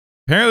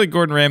Apparently,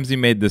 Gordon Ramsay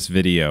made this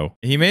video.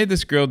 He made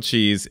this grilled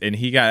cheese, and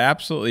he got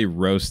absolutely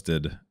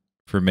roasted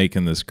for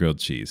making this grilled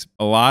cheese.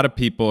 A lot of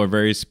people are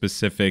very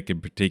specific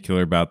and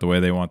particular about the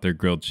way they want their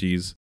grilled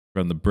cheese,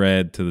 from the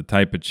bread to the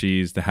type of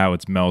cheese to how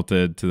it's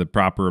melted to the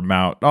proper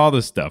amount, all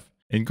this stuff.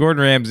 And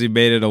Gordon Ramsay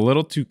made it a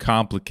little too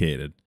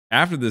complicated.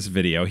 After this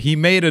video, he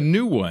made a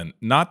new one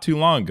not too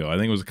long ago. I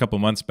think it was a couple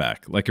months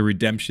back, like a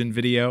redemption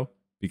video,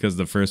 because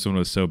the first one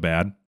was so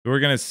bad. We're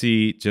going to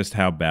see just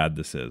how bad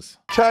this is.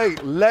 Okay,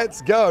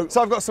 let's go.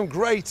 So I've got some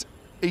great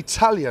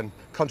Italian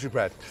country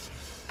bread.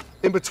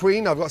 In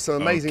between, I've got some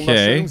amazing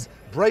mushrooms,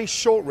 braised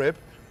short rib.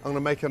 I'm going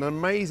to make an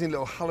amazing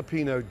little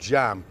jalapeno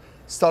jam.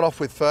 Start off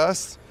with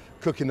first,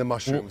 cooking the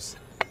mushrooms.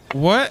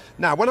 What?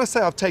 Now, when I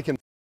say I've taken...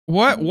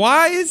 What?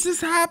 Why is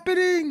this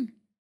happening?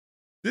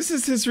 This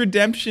is his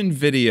redemption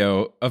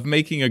video of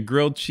making a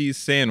grilled cheese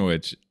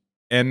sandwich.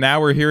 And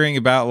now we're hearing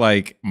about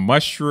like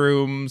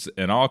mushrooms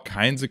and all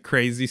kinds of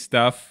crazy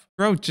stuff.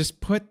 Bro,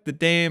 just put the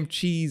damn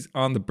cheese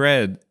on the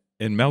bread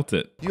and melt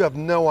it. You have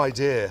no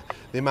idea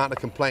the amount of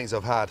complaints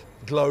I've had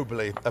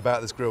globally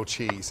about this grilled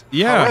cheese.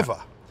 Yeah.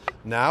 However,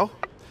 now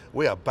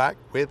we are back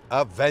with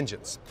a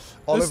vengeance.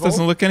 This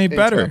doesn't look any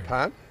better. Into a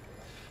pan.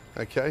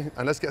 Okay,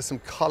 and let's get some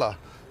color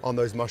on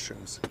those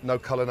mushrooms. No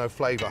color, no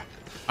flavor.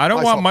 I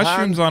don't want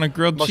mushrooms on a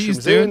grilled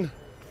cheese, dude.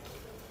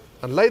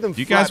 And lay them.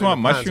 You guys want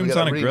mushrooms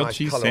on a grilled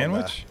cheese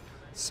sandwich?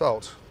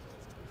 Salt,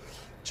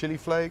 chili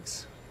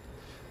flakes,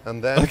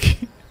 and then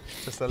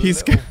just a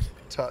little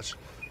touch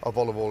of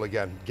olive oil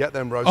again. Get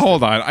them roasted.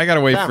 Hold on, I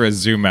gotta wait for a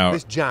zoom out.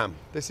 This jam,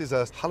 this is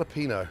a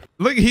jalapeno.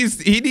 Look,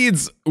 he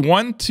needs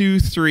 1, 2,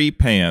 3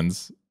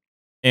 pans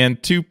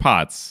and 2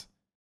 pots.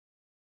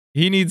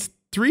 He needs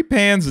 3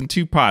 pans and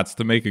 2 pots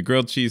to make a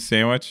grilled cheese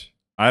sandwich.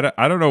 I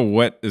don't know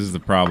what is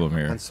the problem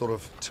here. And sort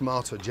of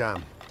tomato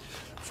jam.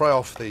 Fry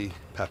off the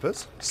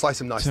peppers, slice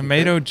them nicely.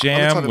 Tomato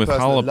jam with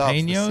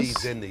jalapenos? The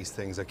seeds in these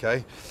things,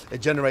 okay? It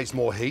generates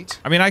more heat.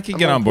 I mean, I could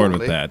get on board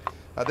with that.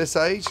 At this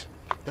age,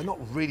 they're not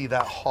really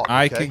that hot.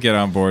 I could get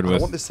on board with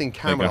I want this thing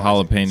like a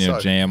jalapeno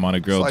jam on a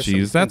grilled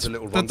cheese. That's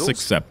bundles,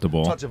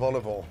 acceptable. Touch of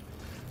olive oil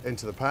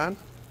into the pan,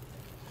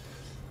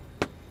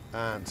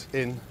 and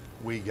in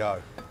we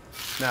go.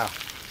 Now,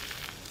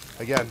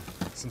 again,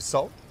 some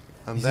salt.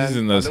 And He's then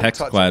using those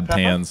hex-clad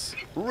pans.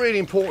 Really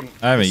important.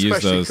 I haven't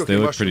used those. They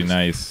look pretty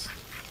nice.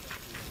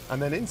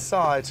 And then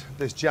inside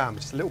this jam,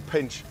 just a little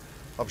pinch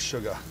of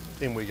sugar.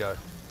 In we go.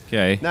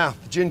 Okay. Now,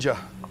 the ginger.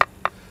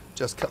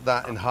 Just cut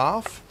that in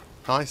half,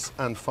 nice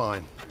and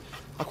fine.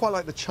 I quite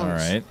like the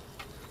chunks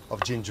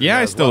of ginger. Yeah,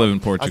 I still live in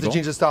Portugal. As the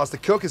ginger starts to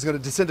cook, it's going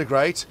to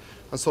disintegrate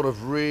and sort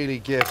of really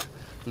give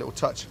a little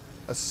touch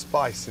of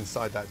spice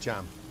inside that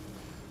jam.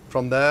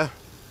 From there,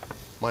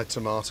 my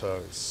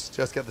tomatoes.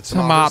 Just get the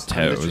tomatoes.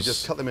 And literally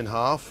just cut them in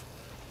half.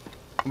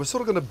 And we're sort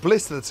of going to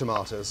blister the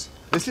tomatoes.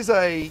 This is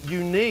a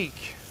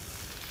unique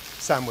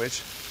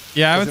sandwich.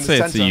 Yeah, I would say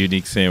it's a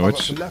unique sandwich. I've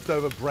got some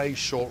leftover braised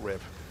short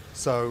rib.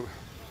 So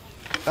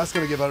that's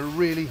going to give a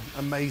really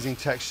amazing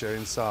texture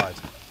inside.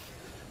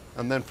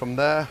 And then from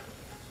there,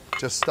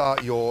 just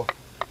start your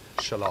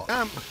shallot.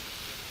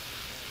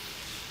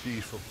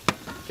 Beautiful.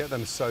 Get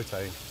them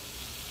sauteing.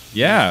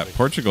 Yeah,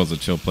 Portugal's a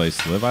chill place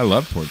to live. I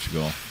love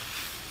Portugal.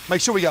 Make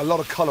sure we get a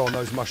lot of color on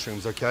those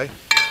mushrooms, okay?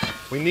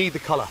 We need the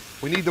color.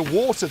 We need the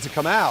water to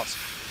come out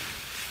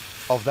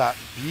of that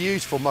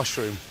beautiful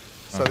mushroom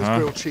so this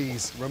grilled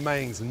cheese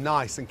remains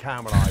nice and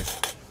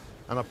caramelized.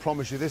 And I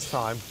promise you this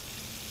time,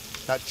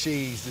 that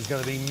cheese is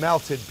going to be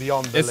melted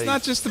beyond belief. It's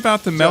not just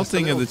about the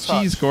melting of the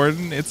cheese,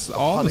 Gordon. It's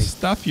all the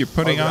stuff you're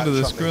putting onto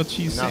this grilled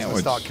cheese sandwich. Now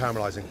it's going to start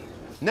caramelizing.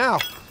 Now,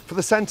 for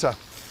the center,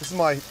 this is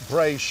my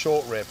braised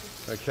short rib,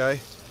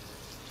 okay?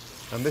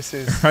 And this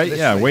is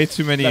way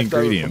too many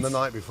ingredients from the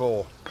night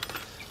before.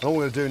 And all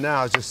we're going to do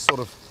now is just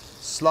sort of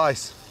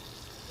slice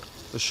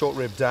the short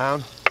rib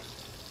down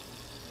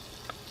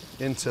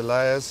into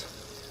layers.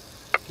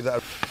 Give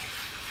that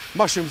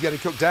mushrooms getting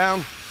cooked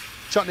down,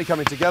 chutney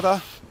coming together.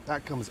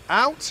 That comes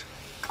out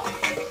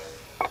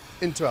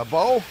into our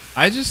bowl.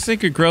 I just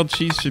think a grilled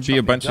cheese should be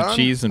a bunch of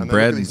cheese and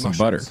bread and some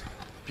butter.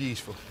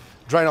 Beautiful.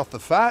 Drain off the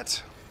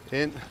fat.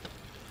 In.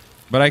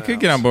 But I could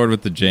get on board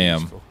with the jam.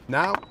 Beautiful.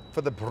 Now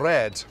for the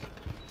bread.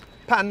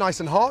 Pan nice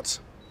and hot.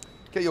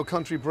 Get your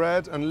country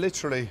bread and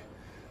literally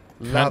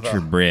lather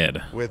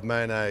bread with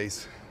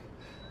mayonnaise.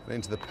 And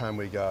into the pan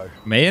we go.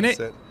 Mayonnaise?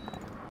 Did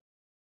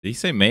he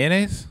say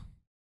mayonnaise?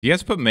 You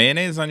guys put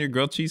mayonnaise on your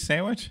grilled cheese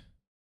sandwich?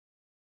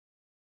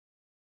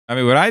 I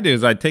mean, what I do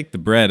is I take the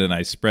bread and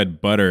I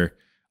spread butter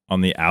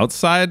on the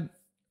outside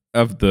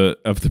of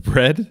the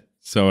bread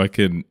so it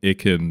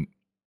can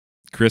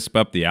crisp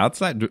up the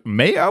outside.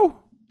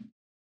 Mayo?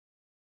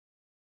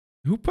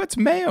 Who puts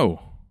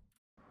mayo?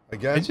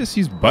 Again, I just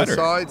use butter.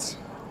 Sides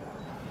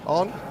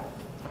on.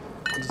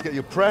 And just get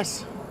your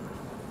press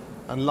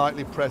and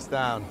lightly press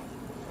down.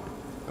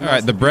 All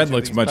right, the bread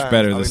looks much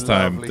better this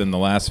time than the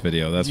last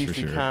video, that's for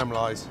sure.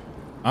 Caramelized.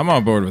 I'm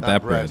on board with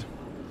that bread.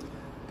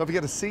 Don't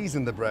forget to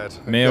season the bread.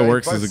 Mayo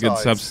works as a good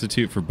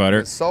substitute for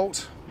butter.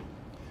 Salt.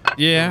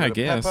 Yeah, I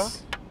guess.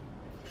 Pepper.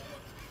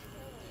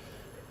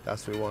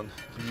 That's what we want.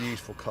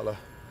 Beautiful color.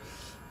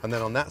 And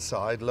then on that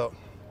side, look.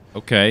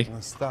 Okay.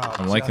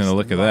 I'm liking the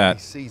look of that.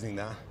 Seasoning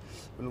that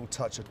with a little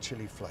touch of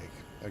chili flake.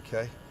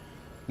 Okay.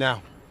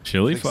 Now,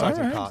 chili flake.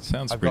 Right.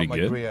 Sounds pretty good. I've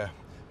got my Gruyere,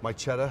 my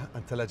cheddar,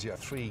 and taleggio.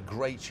 3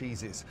 great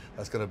cheeses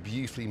that's going to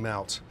beautifully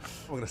melt.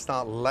 We're going to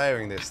start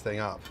layering this thing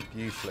up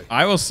beautifully.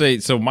 I will say,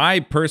 so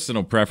my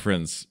personal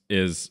preference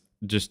is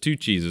just 2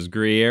 cheeses,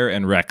 Gruyere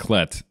and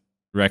raclette.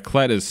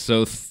 Raclette is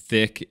so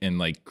thick and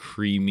like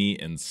creamy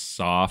and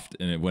soft,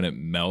 and when it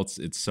melts,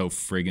 it's so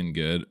friggin'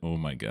 good. Oh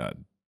my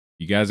god.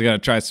 You guys got to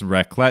try some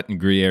raclette and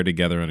Gruyere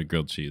together on a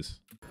grilled cheese.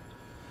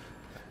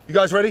 You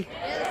guys ready?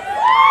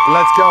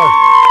 Let's go.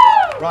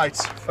 Right,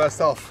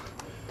 first off,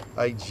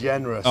 a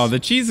generous... Oh, the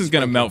cheese is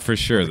going to melt for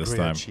sure this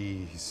time.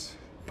 Cheese,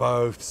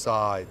 both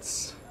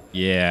sides.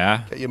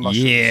 Yeah. Get your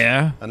mushrooms.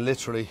 Yeah. And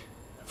literally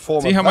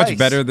form See a how base much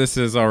better this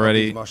is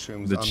already?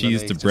 The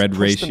cheese to bread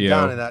Just ratio. push them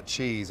down in that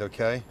cheese,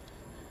 okay?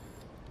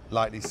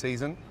 Lightly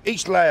season.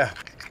 Each layer,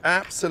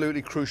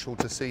 absolutely crucial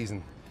to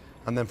season.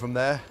 And then from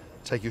there,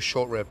 take your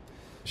short rib.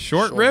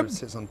 Short rib?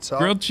 Sits on top.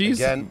 Grilled cheese?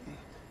 Again,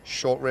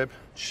 short rib,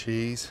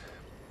 cheese.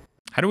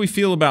 How do we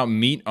feel about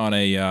meat on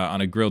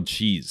a grilled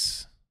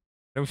cheese?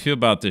 How do we feel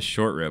about this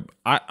short rib?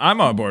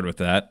 I'm on board with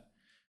that.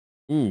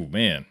 Ooh,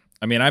 man.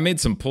 I mean, I made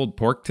some pulled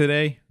pork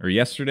today, or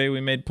yesterday we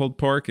made pulled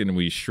pork, and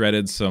we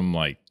shredded some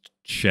like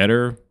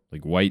cheddar,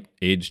 like white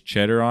aged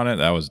cheddar on it.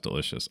 That was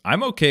delicious.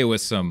 I'm okay with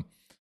some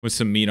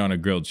meat on a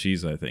grilled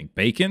cheese, I think.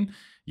 Bacon?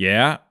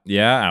 Yeah.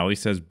 Ali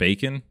says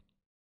bacon.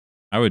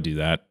 I would do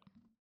that.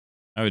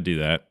 I would do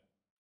that.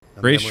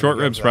 Braised short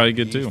rib's probably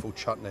good too.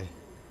 Chutney.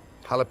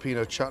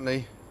 Jalapeno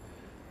chutney.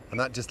 And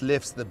that just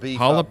lifts the beef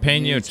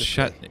jalapeno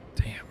chutney.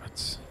 Damn,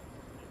 that's...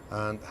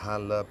 And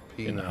jalapeno.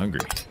 Getting hungry.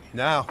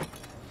 Now,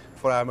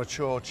 for our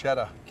mature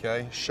cheddar,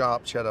 okay?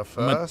 Sharp cheddar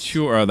first.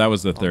 Mature, oh, that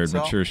was the third.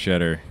 Mature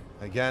cheddar.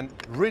 Again,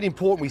 really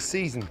important we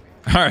season.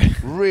 All right.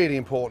 Really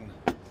important.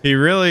 He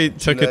really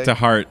took it to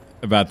heart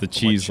about the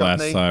cheese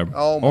last time.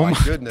 Oh my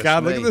goodness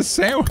God, look at this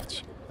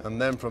sandwich. And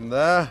then from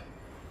there,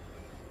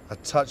 a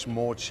touch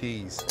more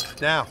cheese.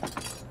 Now,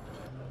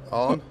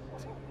 on.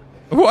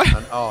 What?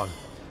 And on.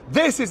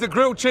 This is the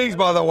grilled cheese,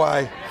 by the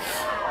way.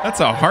 That's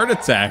a heart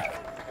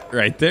attack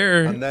right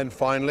there. And then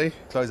finally,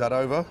 close that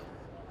over.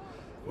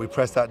 We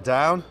press that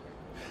down,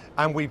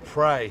 and we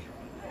pray,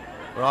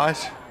 right?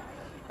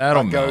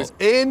 That'll that goes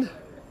in.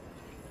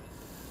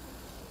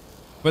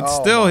 But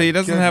still, he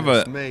doesn't have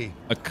a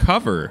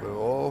cover.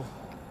 Oh,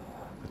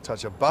 a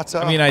touch of butter.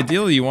 I mean,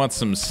 ideally, you want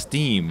some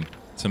steam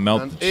to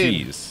melt the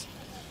cheese.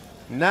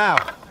 Now,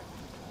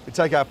 we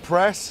take our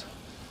press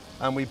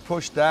and we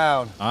push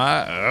down.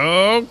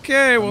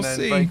 Okay, we'll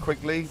see. Very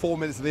quickly, 4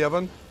 minutes in the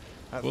oven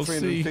at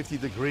 350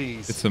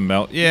 degrees. It's a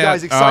melt. Yeah. You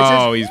guys excited?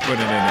 Oh, he's putting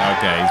it in.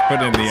 Okay, he's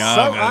putting it in the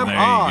oven.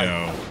 There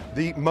you go.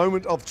 The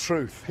moment of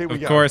truth. Here we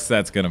go. Of course,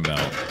 that's gonna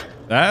melt.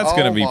 That's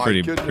gonna be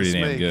pretty damn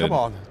good. Come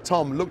on,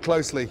 Tom, look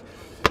closely.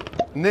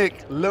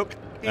 Nick, look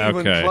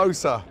even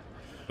closer.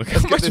 Look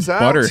how much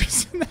butter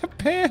is in that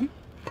pan.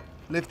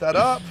 Lift that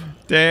up.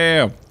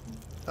 Damn.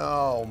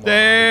 Oh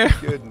my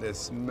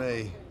goodness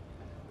me.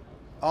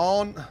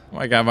 On. Oh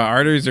my god, my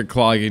arteries are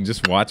clogging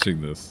just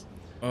watching this.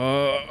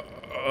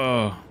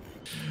 All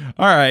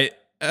right.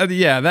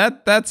 Yeah,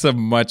 that's a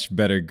much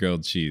better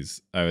grilled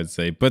cheese, I would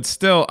say. But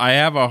still, I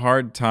have a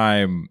hard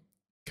time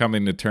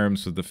coming to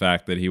terms with the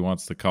fact that he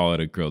wants to call it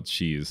a grilled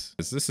cheese.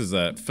 This is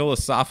a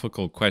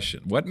philosophical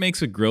question. What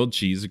makes a grilled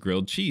cheese a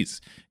grilled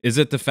cheese? Is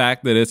it the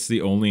fact that it's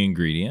the only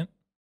ingredient?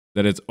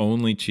 That it's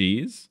only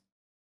cheese?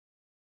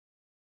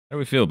 How do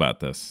we feel about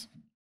this?